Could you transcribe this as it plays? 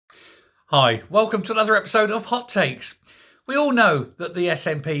Hi, welcome to another episode of Hot Takes. We all know that the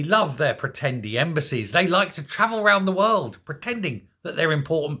SNP love their Pretendy embassies. They like to travel around the world pretending that they're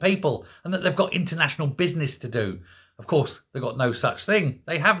important people and that they've got international business to do. Of course, they've got no such thing.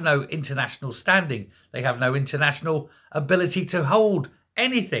 They have no international standing. They have no international ability to hold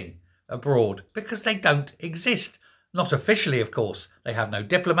anything abroad because they don't exist. Not officially, of course. They have no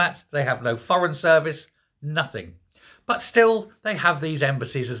diplomats. They have no foreign service. Nothing. But still, they have these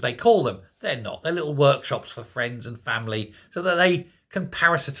embassies, as they call them. They're not. They're little workshops for friends and family so that they can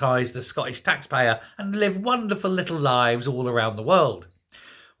parasitise the Scottish taxpayer and live wonderful little lives all around the world.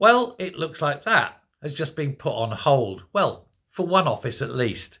 Well, it looks like that has just been put on hold. Well, for one office at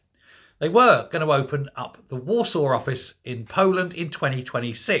least. They were going to open up the Warsaw office in Poland in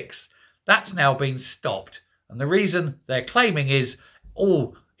 2026. That's now been stopped. And the reason they're claiming is,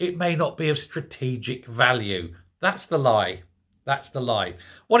 it may not be of strategic value. That's the lie. That's the lie.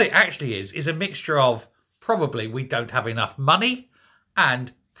 What it actually is a mixture of probably we don't have enough money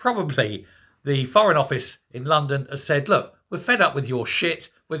and probably the Foreign Office in London has said, look, we're fed up with your shit.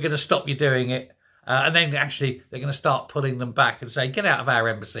 We're going to stop you doing it. And then actually they're going to start pulling them back and say, get out of our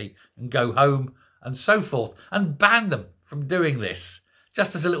embassy and go home and so forth and ban them from doing this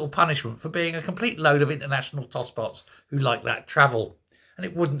just as a little punishment for being a complete load of international tosspots who like that travel. And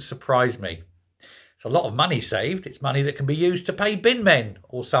it wouldn't surprise me. It's a lot of money saved. It's money that can be used to pay bin men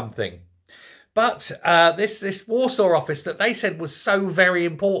or something. But this Warsaw office that they said was so very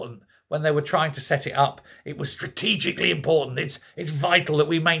important when they were trying to set it up, it was strategically important. It's vital that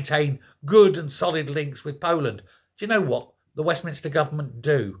we maintain good and solid links with Poland. Do you know what the Westminster government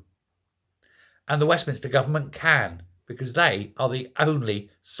do? And the Westminster government can, because they are the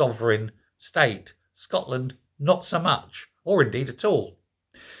only sovereign state. Scotland, not so much, or indeed at all.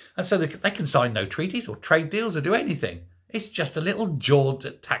 And so they can sign no treaties or trade deals or do anything. It's just a little jaunt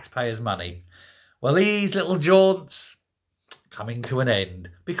at taxpayers' money. Well, these little jaunts coming to an end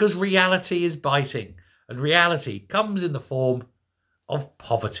because reality is biting. And reality comes in the form of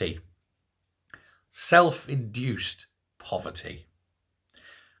poverty. Self-induced poverty.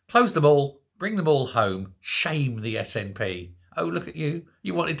 Close them all, bring them all home, shame the SNP. Oh, look at you.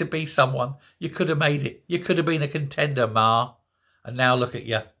 You wanted to be someone. You could have made it. You could have been a contender, Ma. And now look at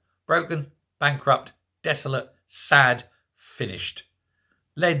you. Broken, bankrupt, desolate, sad, finished.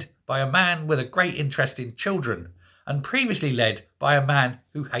 Led by a man with a great interest in children, and previously led by a man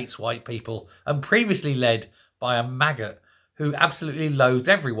who hates white people, and previously led by a maggot who absolutely loathes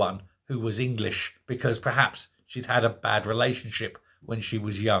everyone who was English because perhaps she'd had a bad relationship when she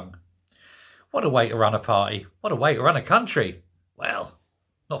was young. What a way to run a party. What a way to run a country. Well,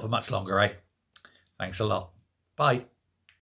 not for much longer, eh? Thanks a lot. Bye.